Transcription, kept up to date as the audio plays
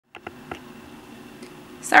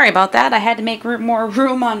Sorry about that. I had to make more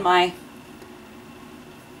room on my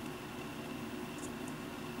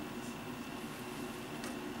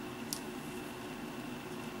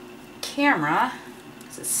camera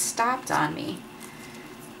because it stopped on me.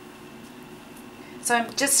 So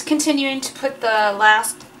I'm just continuing to put the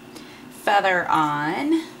last feather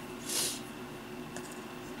on.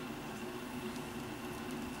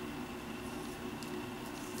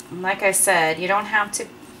 Like I said, you don't have to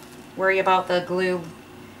worry about the glue,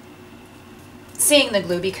 seeing the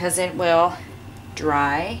glue, because it will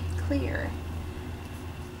dry clear.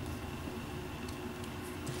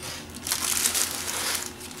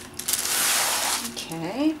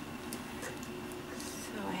 Okay.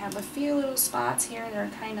 So I have a few little spots here that are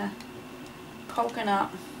kind of poking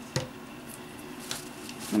up.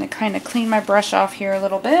 I'm going to kind of clean my brush off here a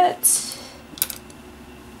little bit.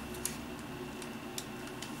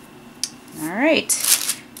 Alright,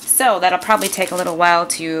 so that'll probably take a little while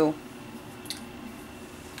to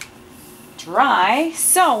dry,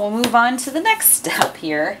 so we'll move on to the next step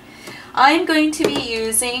here. I'm going to be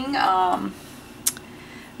using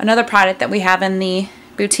another product that we have in the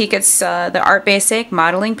boutique. It's the Art Basic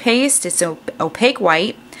Modeling Paste. It's opaque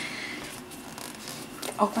white.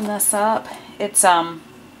 Open this up. It's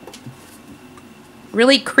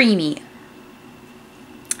really creamy.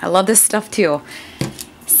 I love this stuff too.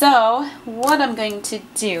 So what I'm going to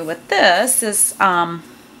do with this is,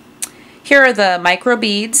 here are the micro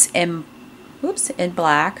beads in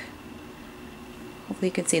black. Hopefully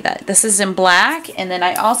you can see that. This is in black, and then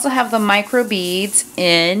I also have the micro beads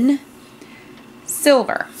in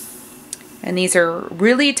silver. And these are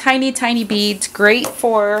really tiny, tiny beads, great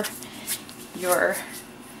for your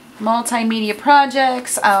multimedia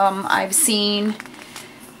projects. I've seen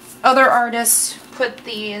other artists put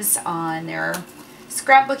these on their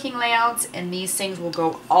scrapbooking layouts, and these things will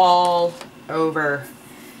go all over.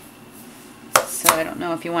 So I don't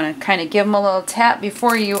know if you want to kind of give them a little tap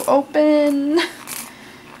before you open.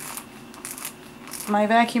 My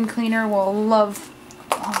vacuum cleaner will love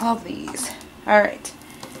these. Alright.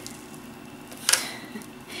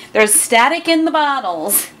 There's static in the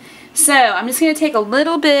bottles. So I'm just going to take a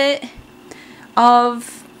little bit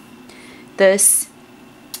of this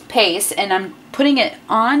paste, and I'm putting it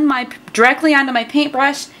on directly onto my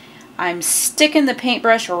paintbrush. I'm sticking the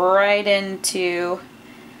paintbrush right into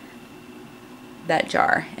that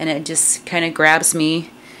jar, and it just kind of grabs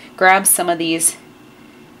some of these.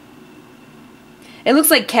 It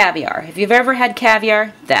looks like caviar. If you've ever had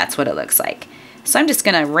caviar, that's what it looks like. So I'm just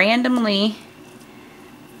gonna randomly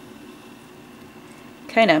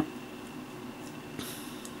kind of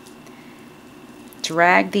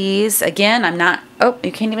drag these. Again, I'm not, oh,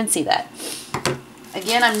 you can't even see that.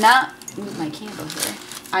 Again, I'm not, move my candle here.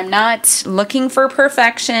 I'm not looking for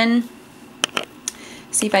perfection.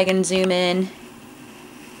 See if I can zoom in.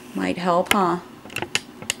 Might help, huh?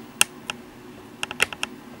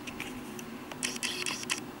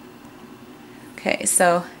 Okay,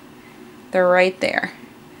 so they're right there.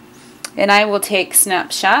 And I will take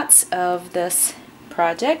snapshots of this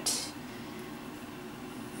project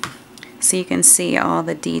so you can see all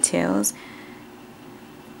the details.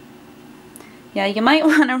 Yeah, you might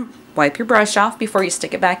want to wipe your brush off before you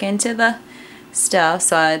stick it back into the stuff.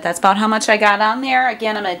 So that's about how much I got on there.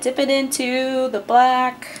 Again, I'm going to dip it into the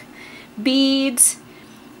black beads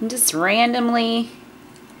and just randomly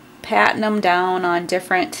patting them down on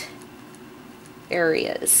different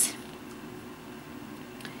areas.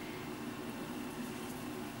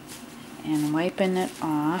 And wiping it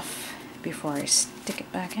off before I stick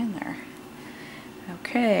it back in there.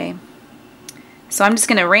 Okay. So I'm just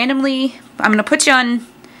going to randomly, I'm going to put you on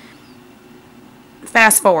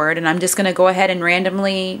fast forward, and I'm just going to go ahead and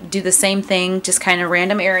randomly do the same thing, just kind of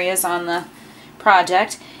random areas on the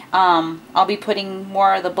project. I'll be putting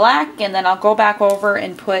more of the black, and then I'll go back over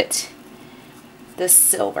and put the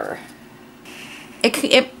silver.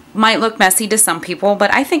 It might look messy to some people,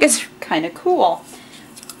 but I think it's kind of cool.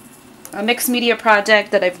 A mixed media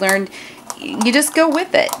project that I've learned, you just go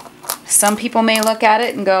with it. Some people may look at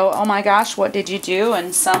it and go, oh my gosh, what did you do?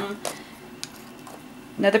 And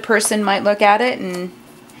another person might look at it and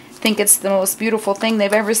think it's the most beautiful thing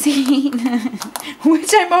they've ever seen.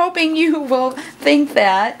 Which I'm hoping you will think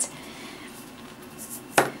that.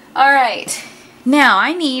 Alright, now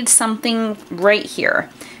I need something right here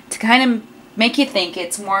to kind of make you think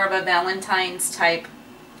it's more of a Valentine's type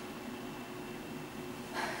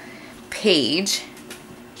page.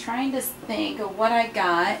 Trying to think of what I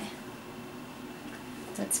got.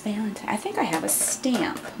 That's Valentine. I think I have a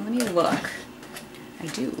stamp. Let me look. I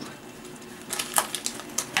do.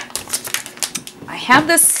 I have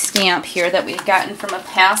this stamp here that we've gotten from a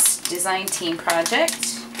past design team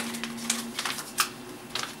project.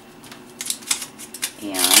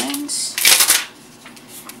 And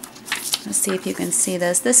let's see if you can see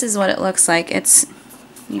this. This is what it looks like.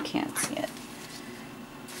 You can't see it.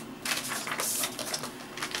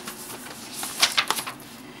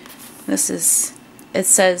 It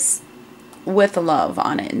says with love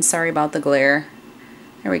on it, and sorry about the glare.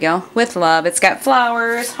 There we go, with love. It's got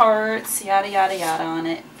flowers, hearts, yada yada yada on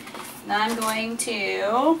it. Now I'm going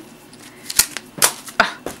to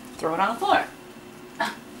throw it on the floor.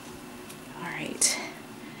 Alright,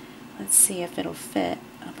 let's see if it'll fit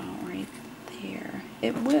about right there.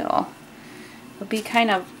 It will. It'll be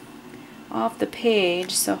kind of off the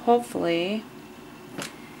page, so hopefully.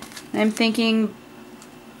 I'm thinking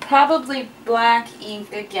probably black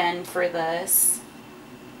ink again for this.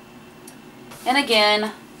 And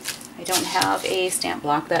again, I don't have a stamp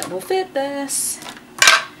block that will fit this.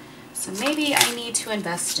 So maybe I need to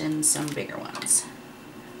invest in some bigger ones.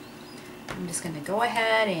 I'm just going to go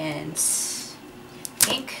ahead and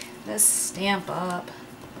ink this stamp up.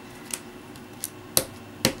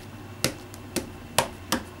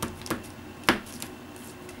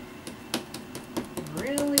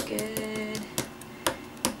 Really good.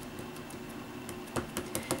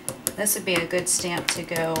 This would be a good stamp to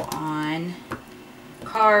go on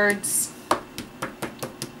cards,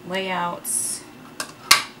 layouts.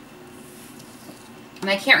 And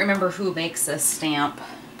I can't remember who makes this stamp.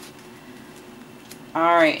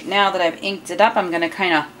 Alright, now that I've inked it up, I'm going to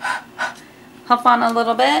kind of huff on a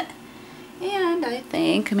little bit. And I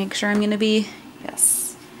think, make sure I'm going to be,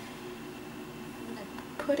 yes. I'm going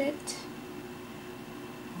to put it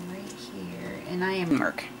right here. And I am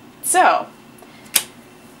mark. So,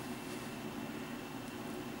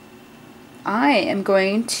 I am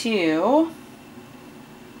going to,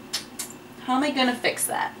 how am I going to fix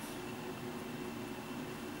that?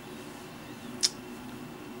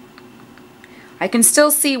 I can still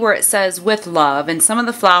see where it says with love, and some of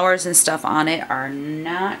the flowers and stuff on it are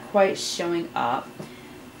not quite showing up.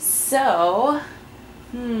 So,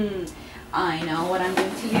 I know what I'm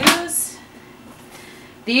going to use.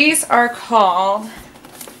 These are called,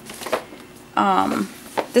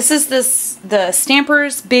 this is the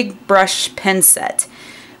Stampers Big Brush Pen Set.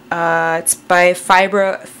 It's by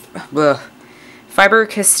Faber-Castell.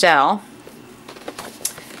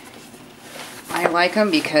 I like them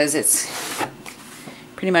because it's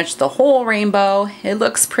pretty much the whole rainbow. It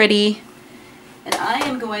looks pretty. And I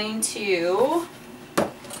am going to,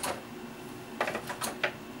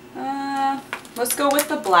 let's go with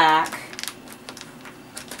the black.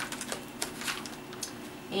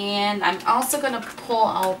 And I'm also going to pull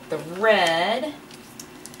out the red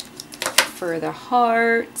for the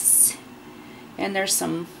hearts. And there's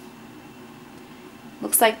some,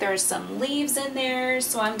 looks like there's some leaves in there,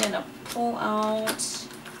 so I'm going to pull out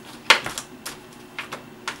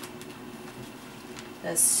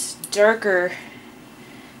this darker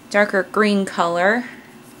green color.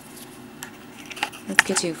 Let's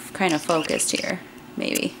get you kind of focused here,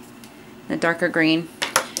 maybe. The darker green.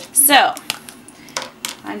 So,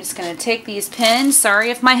 I'm just going to take these pins. Sorry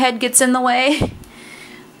if my head gets in the way.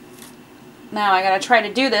 Now I got to try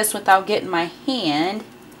to do this without getting my hand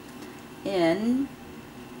in.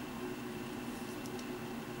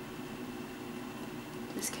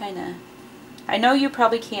 Just kind of, I know you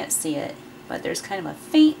probably can't see it, but there's kind of a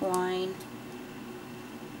faint line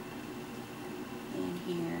in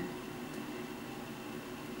here.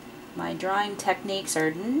 My drawing techniques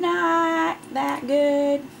are not that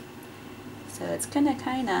good, so it's gonna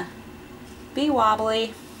kind of be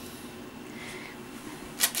wobbly.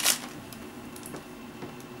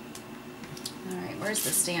 Alright, where's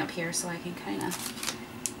the stamp here so I can kind of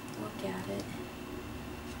look at it?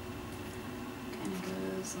 Kind of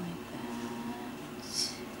goes like that.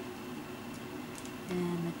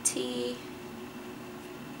 And the T.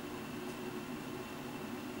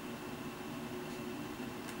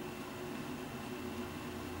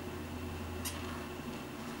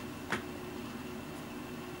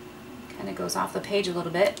 Kind of goes off the page a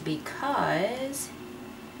little bit because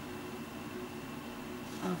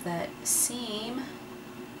of that seam.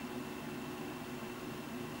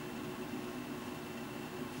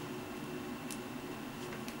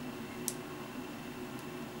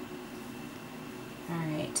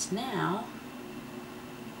 Alright, now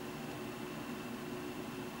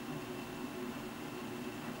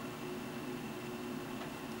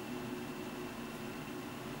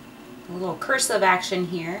a little cursive action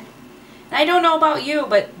here. And I don't know about you,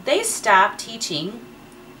 but they stopped teaching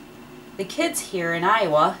the kids here in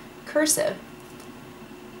Iowa cursive.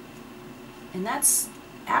 And that's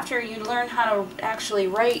after you learn how to actually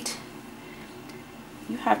write.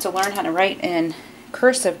 You have to learn how to write in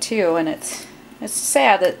cursive too, and it's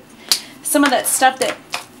sad that some of that stuff that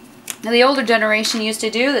the older generation used to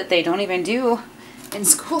do that they don't even do in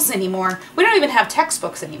schools anymore. We don't even have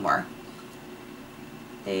textbooks anymore.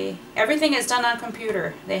 Everything is done on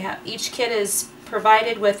computer. Each kid is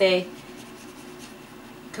provided with a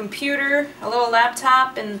computer, a little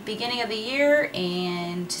laptop in the beginning of the year,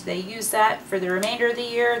 and they use that for the remainder of the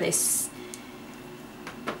year. They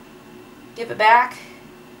give it back,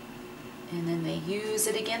 and then they use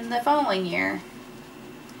it again the following year.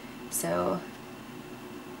 So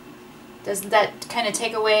doesn't that kind of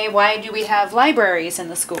take away, why do we have libraries in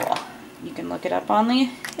the school? You can look it up on the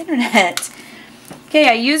internet. Okay,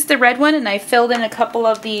 I used the red one and I filled in a couple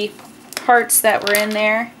of the hearts that were in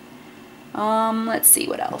there. Let's see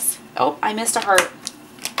what else. Oh, I missed a heart.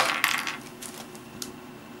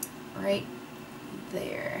 Right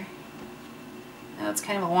there. Now it's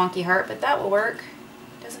kind of a wonky heart, but that will work.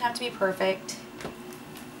 Doesn't have to be perfect.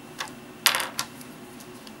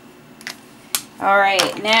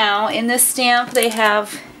 Alright, now in this stamp they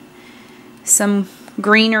have some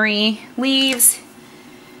greenery leaves.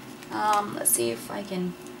 Let's see if I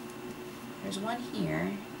can, there's one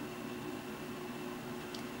here.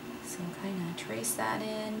 So kind of trace that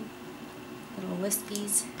in, little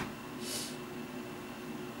wispies.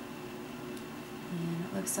 And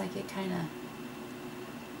it looks like it kind of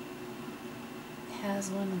has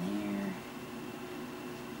one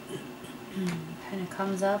there. Kind of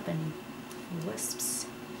comes up and wisps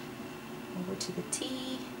over to the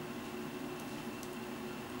T.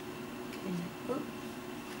 Okay,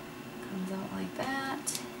 comes out like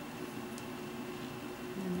that.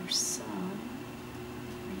 And then there's some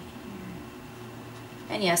right here.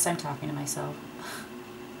 And yes, I'm talking to myself.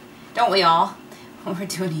 Don't we all when we're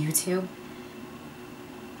doing YouTube?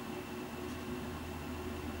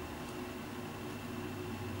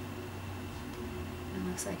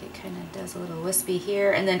 Looks like it kind of does a little wispy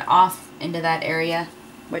here and then off into that area,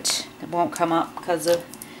 which it won't come up because of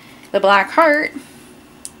the black heart.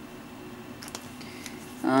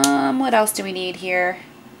 What else do we need here?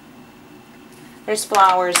 There's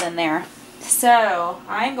flowers in there. So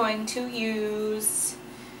I'm going to use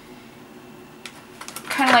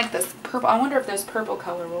kind of like this purple. I wonder if this purple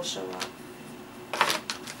color will show up.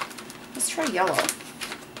 Let's try yellow.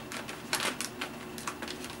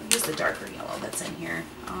 Use the darker yellow that's in here.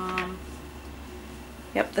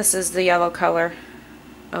 Yep, this is the yellow color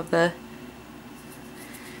of the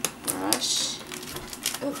brush.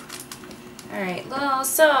 Ooh. Alright, well,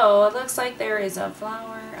 so it looks like there is a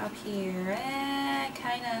flower up here. It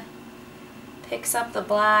kind of picks up the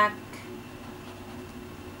black.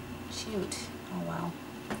 Shoot. Oh, wow.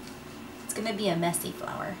 It's going to be a messy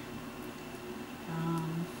flower.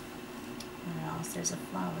 Where else? There's a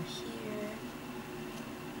flower here.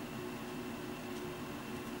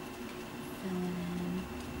 Fill it in.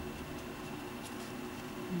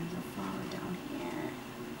 There's a flower down here.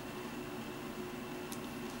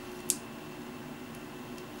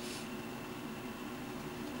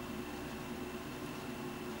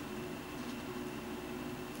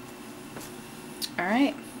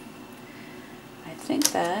 Alright. I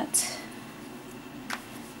think that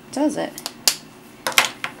does it.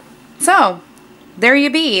 So, there you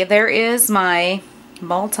be. There is my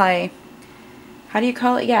how do you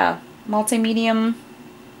call it? Yeah, multi-medium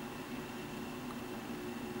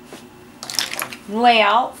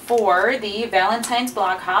layout for the Valentine's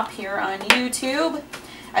Block Hop here on YouTube.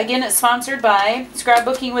 Again, it's sponsored by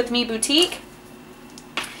Scrapbooking with Me Boutique.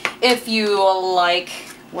 If you like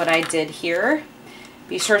what I did here,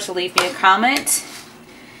 be sure to leave me a comment.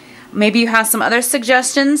 Maybe you have some other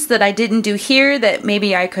suggestions that I didn't do here that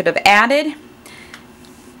maybe I could have added.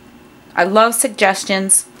 I love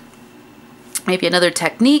suggestions. Maybe another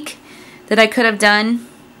technique that I could have done.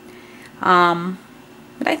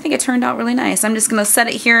 But I think it turned out really nice. I'm just going to set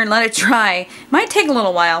it here and let it dry. It might take a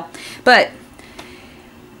little while, but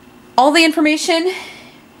all the information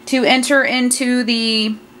to enter into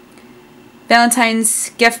the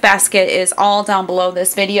Valentine's gift basket is all down below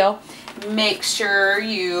this video. Make sure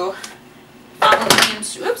you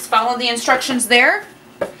follow the instructions there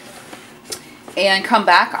and come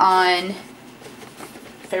back on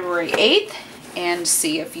February 8th and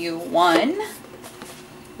see if you won.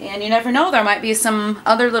 And you never know, there might be some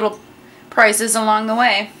other little prizes along the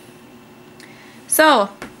way. So,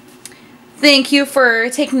 thank you for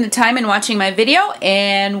taking the time and watching my video,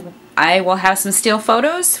 and I will have some still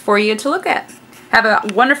photos for you to look at. Have a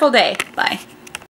wonderful day. Bye.